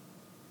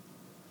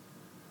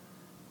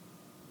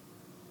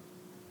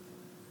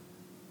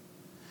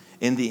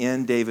 In the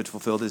end, David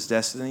fulfilled his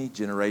destiny.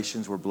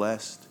 Generations were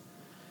blessed.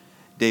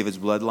 David's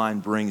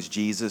bloodline brings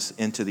Jesus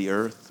into the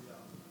earth.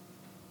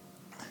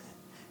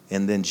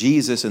 And then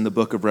Jesus in the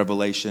book of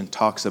Revelation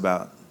talks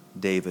about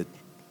David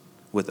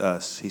with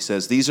us. He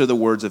says, these are the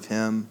words of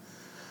him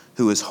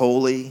who is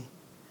holy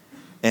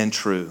and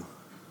true,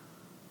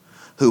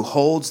 who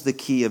holds the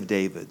key of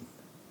David.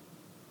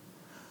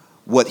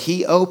 What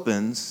he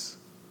opens,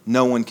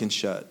 no one can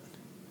shut.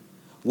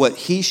 What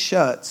he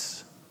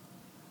shuts,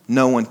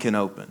 no one can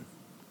open.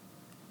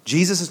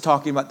 Jesus is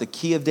talking about the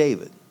key of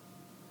David.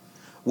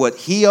 What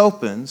he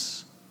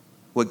opens,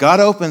 what God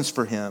opens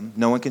for him,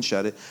 no one can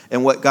shut it.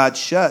 And what God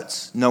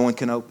shuts, no one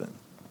can open.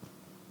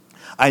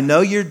 I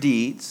know your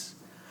deeds.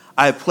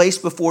 I have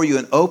placed before you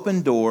an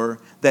open door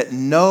that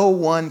no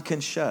one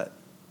can shut.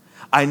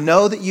 I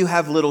know that you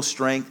have little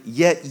strength,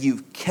 yet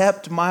you've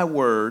kept my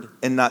word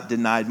and not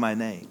denied my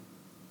name.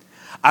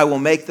 I will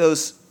make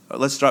those,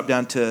 let's drop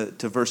down to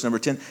verse number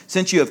 10.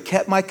 Since you have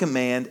kept my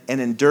command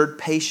and endured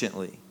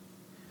patiently,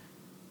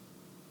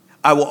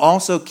 I will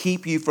also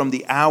keep you from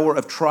the hour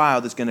of trial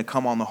that's going to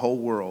come on the whole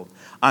world.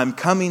 I'm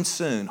coming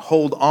soon.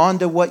 Hold on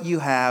to what you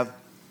have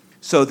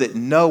so that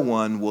no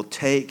one will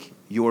take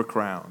your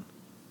crown.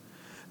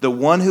 The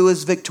one who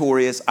is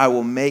victorious, I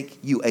will make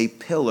you a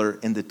pillar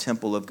in the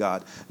temple of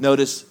God.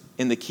 Notice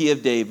in the key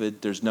of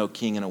David, there's no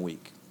king in a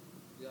week.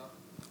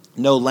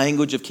 No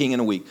language of king in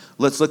a week.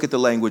 Let's look at the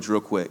language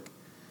real quick.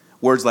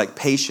 Words like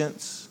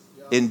patience,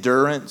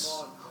 endurance,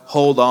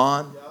 hold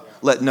on,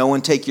 let no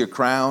one take your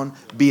crown,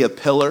 be a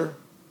pillar.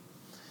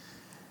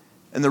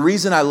 And the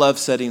reason I love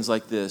settings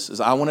like this is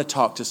I want to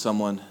talk to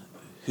someone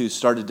who's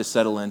started to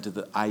settle into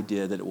the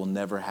idea that it will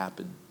never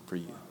happen for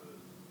you.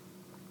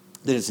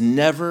 That it's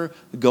never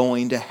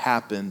going to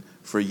happen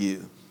for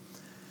you.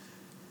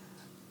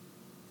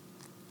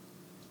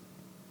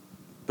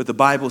 But the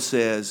Bible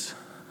says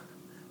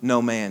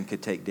no man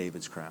could take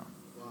David's crown.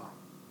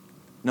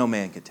 No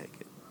man could take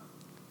it.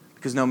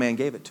 Because no man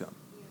gave it to him.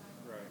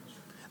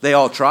 They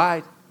all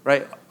tried,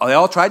 right? They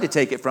all tried to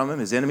take it from him.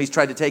 His enemies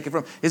tried to take it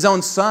from him. His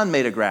own son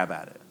made a grab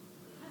at it.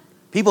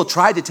 People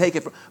tried to take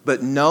it from him,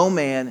 but no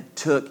man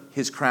took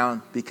his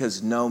crown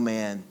because no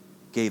man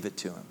gave it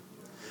to him.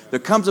 There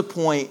comes a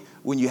point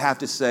when you have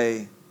to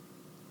say,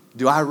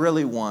 do I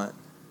really want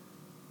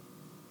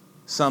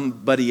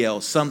somebody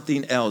else,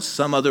 something else,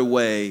 some other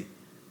way?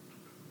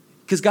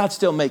 Because God's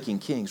still making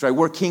kings, right?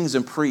 We're kings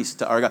and priests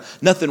to our God.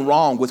 Nothing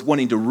wrong with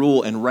wanting to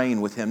rule and reign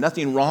with him.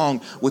 Nothing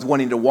wrong with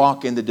wanting to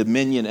walk in the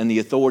dominion and the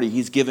authority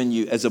he's given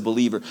you as a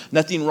believer.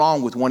 Nothing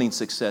wrong with wanting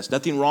success.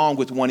 Nothing wrong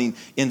with wanting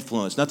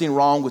influence. Nothing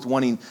wrong with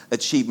wanting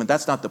achievement.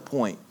 That's not the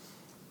point.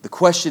 The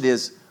question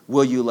is,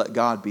 will you let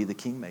God be the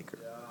kingmaker?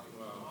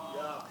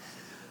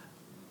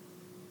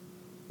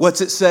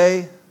 What's it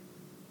say?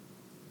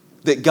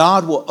 That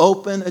God will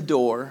open a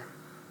door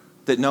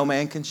that no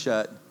man can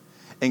shut,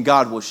 and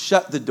God will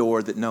shut the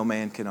door that no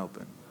man can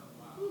open.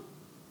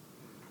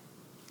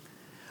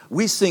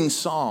 We sing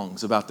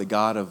songs about the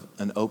God of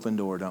an open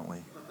door, don't we?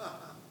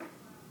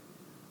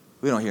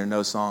 We don't hear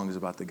no songs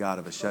about the God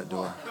of a shut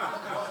door.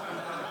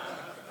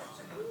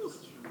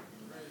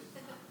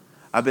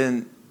 I've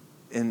been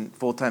in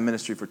full-time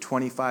ministry for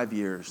 25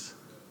 years.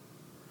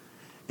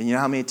 And you know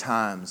how many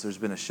times there's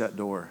been a shut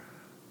door?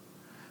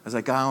 I was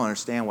like, God, I don't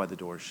understand why the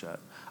door is shut.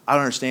 I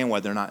don't understand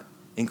why they're not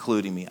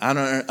including me. I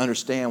don't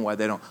understand why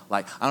they don't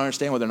I don't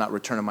understand why they're not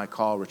returning my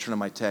call, returning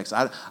my text.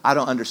 I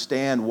don't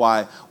understand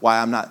why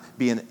I'm not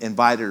being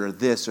invited or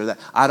this or that.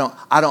 I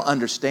don't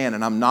understand.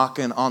 And I'm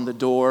knocking on the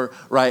door,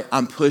 right?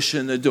 I'm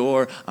pushing the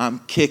door. I'm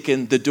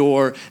kicking the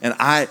door. And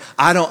I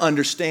don't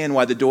understand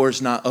why the door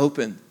is not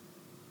open.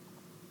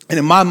 And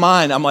in my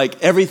mind, I'm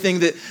like, everything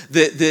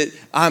that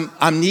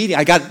I'm needing,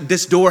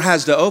 this door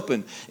has to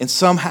open. And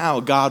somehow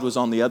God was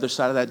on the other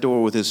side of that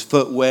door with his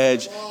foot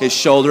wedged, his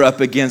shoulder up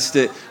against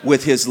it,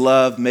 with his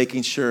love,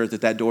 making sure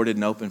that door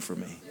didn't open for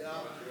me.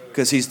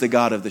 Because he's the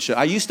God of the shut.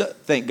 I used to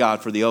thank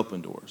God for the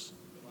open doors.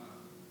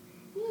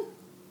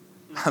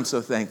 I'm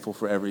so thankful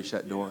for every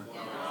shut door.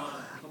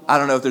 I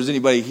don't know if there's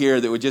anybody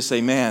here that would just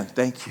say, man,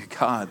 thank you,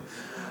 God,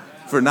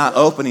 for not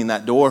opening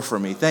that door for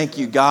me. Thank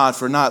you, God,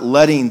 for not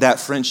letting that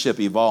friendship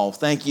evolve.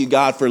 Thank you,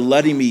 God, for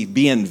letting me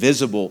be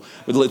invisible.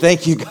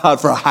 Thank you,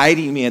 God, for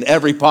hiding me in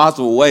every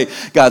possible way.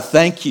 God,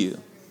 thank you.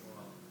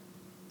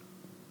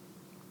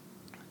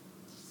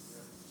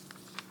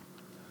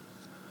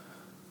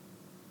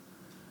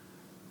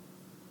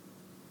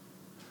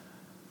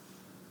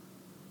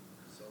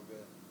 So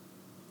good.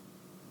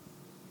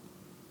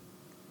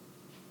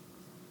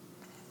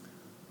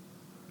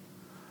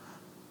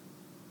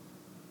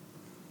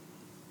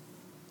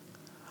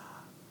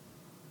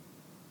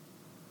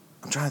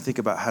 I'm trying to think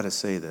about how to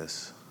say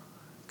this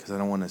because I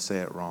don't want to say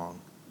it wrong.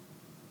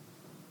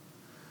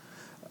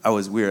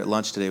 We were at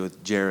lunch today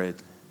with Jared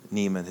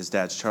Neiman, his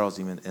dad's Charles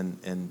Neiman,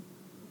 and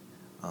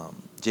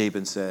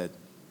Jabin said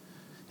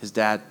his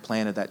dad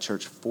planted that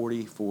church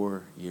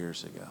 44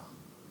 years ago.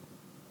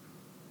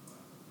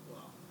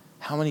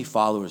 How many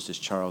followers does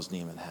Charles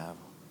Neiman have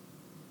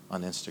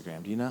on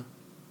Instagram? Do you know?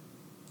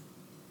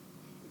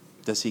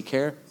 Does he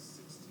care?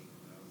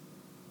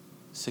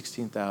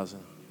 16,000.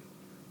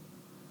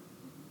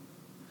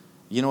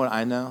 You know what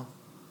I know?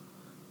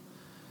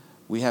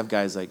 We have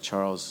guys like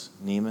Charles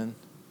Neiman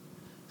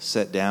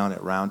sit down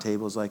at round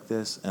tables like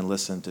this and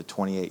listen to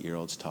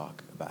 28-year-olds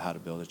talk about how to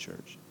build a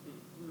church.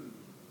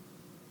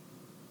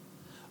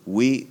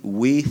 We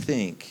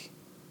think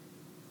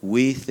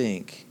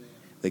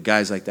that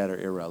guys like that are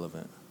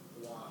irrelevant.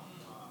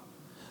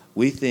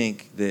 We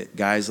think that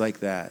guys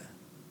like that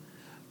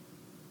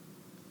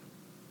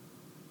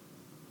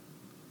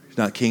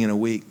not king in a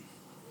week.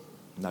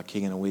 Not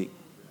king in a week.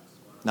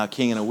 Not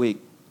king in a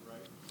week.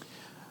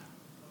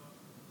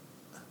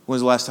 When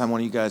was the last time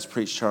one of you guys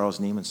preached Charles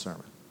Neiman's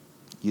sermon?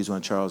 Use one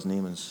of Charles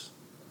Neiman's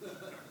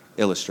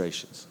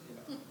illustrations.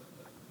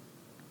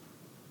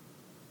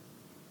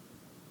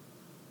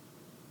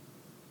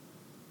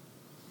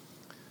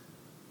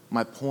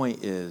 My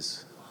point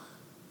is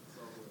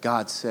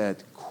God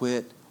said,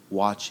 quit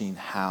watching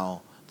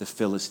how the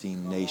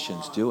Philistine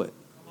nations do it.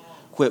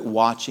 Quit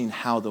watching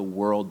how the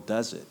world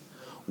does it.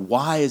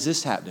 Why is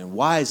this happening?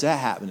 Why is that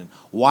happening?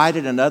 Why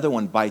did another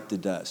one bite the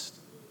dust?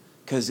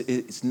 Because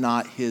it's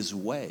not his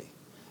way.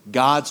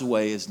 God's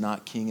way is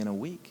not king in a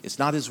week. It's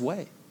not his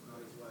way.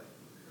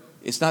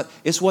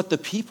 It's what the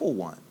people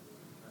want.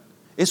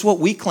 It's what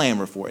we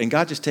clamor for. And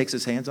God just takes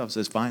his hands off and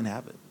says, fine,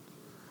 have it.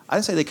 I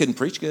didn't say they couldn't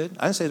preach good.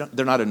 I didn't say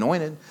they're not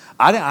anointed.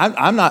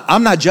 I'm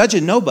not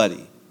judging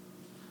nobody.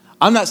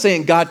 I'm not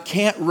saying God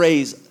can't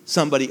raise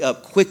somebody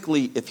up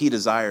quickly if he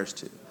desires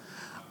to.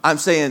 I'm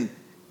saying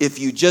if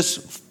you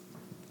just,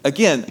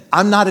 again,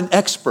 I'm not an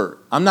expert.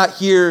 I'm not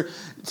here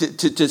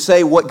to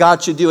say what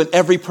God should do and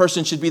every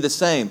person should be the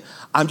same.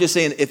 I'm just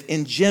saying if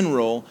in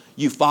general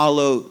you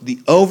follow the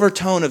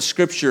overtone of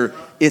Scripture,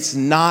 it's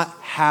not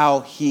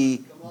how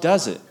he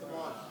does it.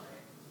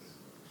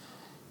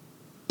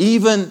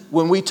 Even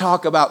when we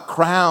talk about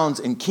crowns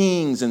and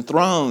kings and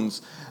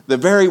thrones, the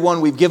very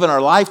one we've given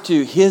our life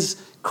to,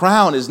 his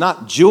crown is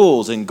not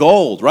jewels and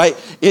gold, right?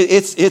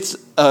 It's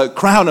a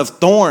crown of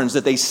thorns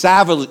that they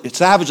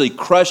savagely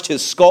crushed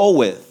his skull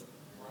with.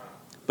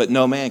 But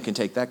no man can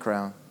take that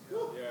crown.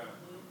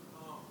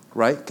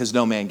 Right? Because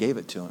no man gave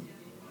it to him.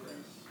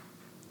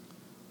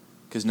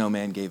 Because no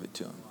man gave it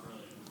to him.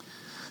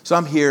 So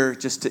I'm here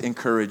just to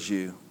encourage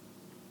you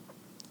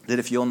that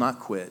if you'll not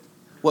quit.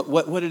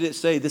 What did it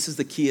say? This is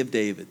the key of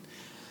David.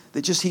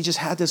 That he just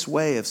had this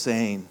way of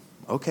saying,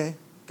 okay,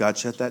 God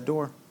shut that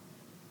door.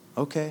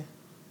 Okay.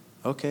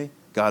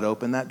 God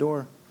opened that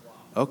door.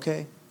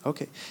 Okay.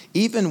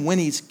 Even when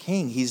he's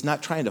king, he's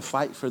not trying to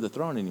fight for the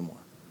throne anymore.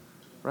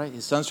 Right?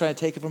 His son's trying to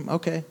take it from him.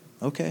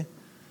 Okay.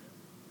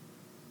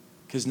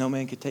 Because no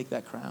man could take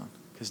that crown.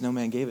 Because no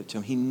man gave it to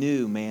him. He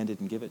knew man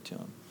didn't give it to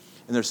him.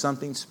 And there's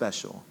something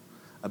special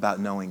about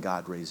knowing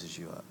God raises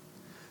you up.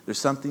 There's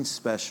something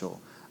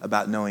special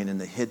about knowing in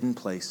the hidden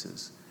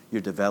places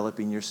you're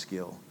developing your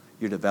skill.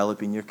 You're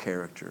developing your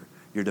character.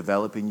 You're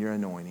developing your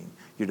anointing.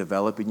 You're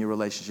developing your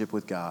relationship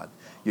with God.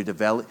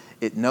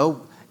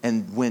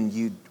 And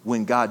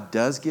when God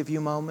does give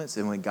you moments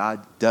and when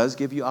God does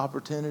give you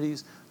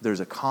opportunities, there's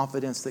a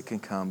confidence that can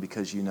come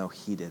because you know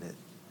he did it.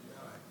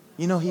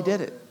 You know he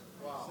did it.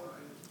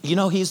 You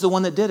know he's the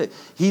one that did it.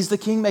 He's the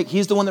kingmaker.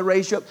 He's the one that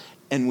raised you up.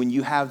 And when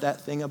you have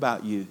that thing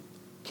about you,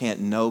 can't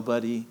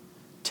nobody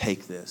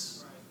take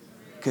this?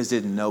 Because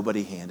didn't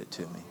nobody hand it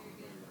to me?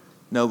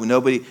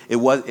 Nobody.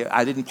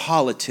 I didn't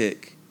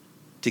politic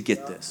to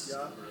get this.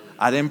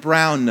 I didn't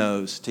brown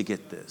nose to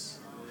get this.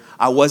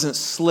 I wasn't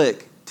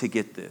slick to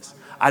get this.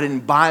 I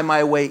didn't buy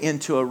my way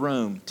into a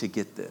room to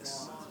get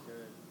this.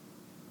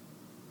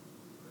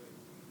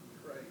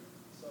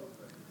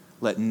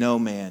 Let no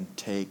man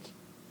take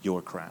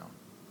your crown.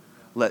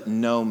 Let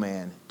no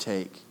man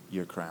take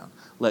your crown.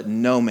 Let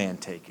no man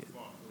take it.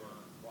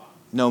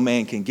 No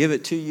man can give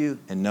it to you,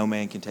 and no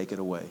man can take it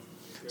away.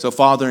 So,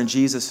 Father, in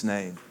Jesus'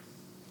 name,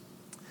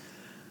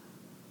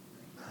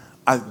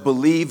 I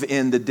believe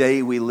in the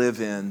day we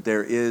live in,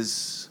 there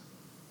is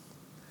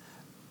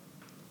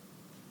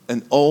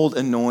an old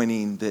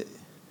anointing that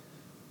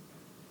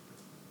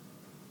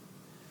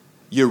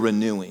you're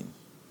renewing.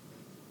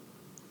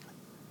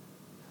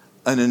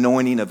 An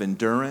anointing of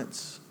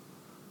endurance,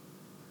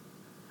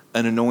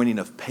 an anointing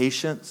of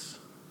patience,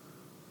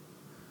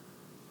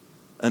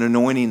 an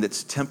anointing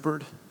that's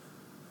tempered,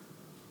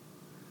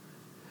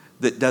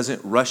 that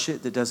doesn't rush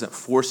it, that doesn't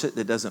force it,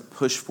 that doesn't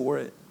push for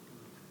it.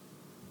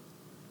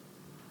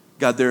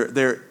 God,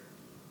 there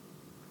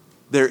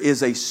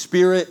is a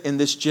spirit in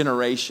this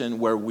generation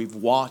where we've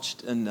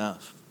watched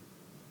enough.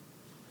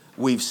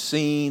 We've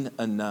seen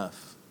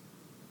enough.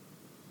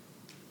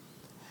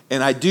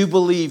 And I do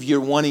believe you're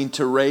wanting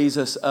to raise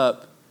us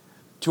up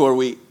to where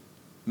we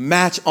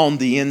match on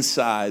the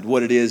inside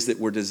what it is that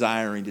we're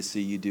desiring to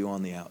see you do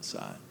on the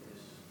outside.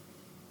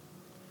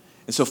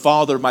 And so,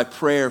 Father, my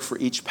prayer for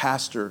each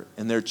pastor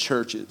and their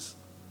churches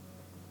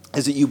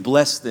is that you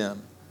bless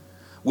them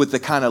with the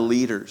kind of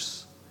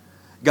leaders,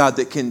 God,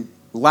 that can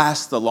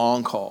last the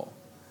long haul.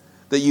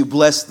 That you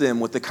bless them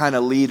with the kind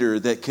of leader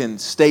that can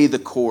stay the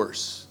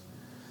course.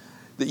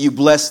 That you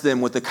bless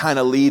them with the kind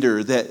of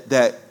leader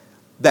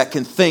that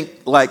can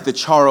think like the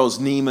Charles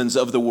Niemans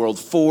of the world,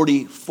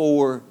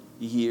 44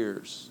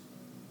 years.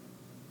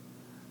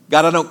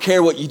 God, I don't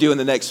care what you do in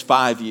the next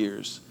 5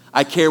 years.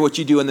 I care what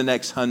you do in the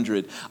next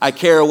 100. I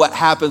care what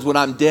happens when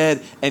I'm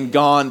dead and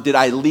gone. Did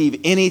I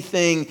leave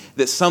anything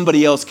that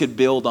somebody else could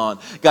build on?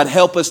 God,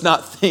 help us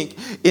not think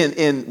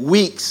in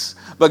weeks,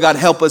 but God,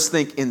 help us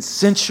think in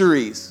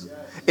centuries,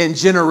 in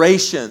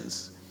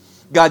generations.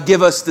 God,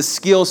 give us the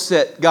skill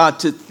set, God,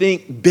 to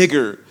think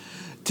bigger,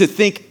 to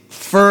think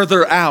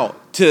further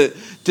out, to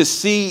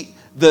see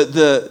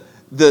the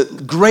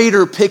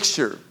greater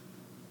picture.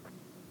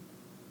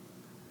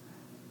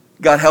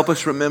 God, help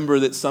us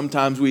remember that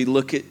sometimes we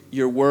look at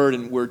your word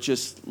and we're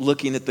just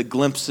looking at the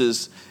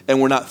glimpses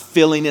and we're not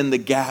filling in the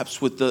gaps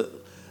with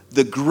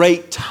the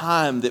great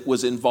time that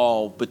was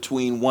involved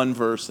between one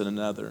verse and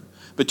another,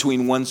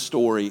 between one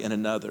story and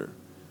another.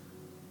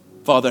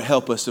 Father,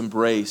 help us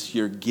embrace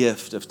your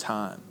gift of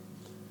time.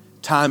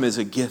 Time is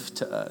a gift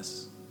to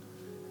us.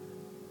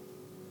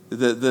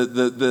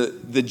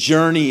 The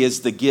journey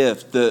is the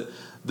gift.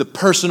 The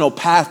personal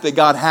path that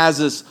God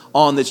has us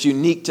on that's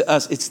unique to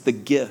us, it's the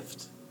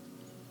gift.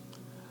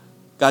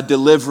 God,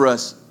 deliver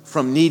us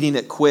from needing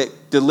it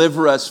quick.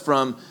 Deliver us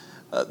from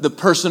the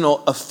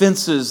personal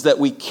offenses that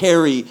we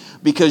carry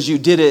because you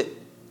did it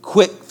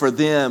quick for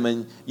them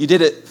and you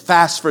did it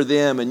fast for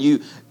them and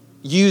you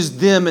used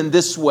them in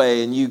this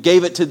way and you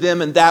gave it to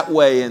them in that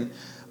way. And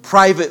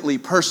privately,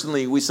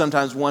 personally, we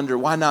sometimes wonder,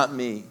 why not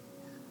me?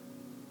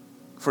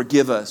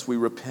 Forgive us. We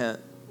repent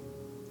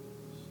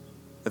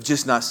of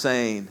just not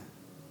saying,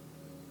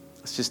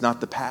 it's just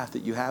not the path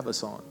that you have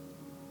us on.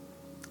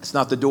 It's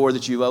not the door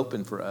that you've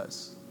opened for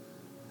us.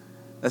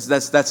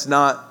 That's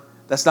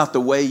not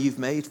the way you've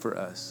made for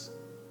us.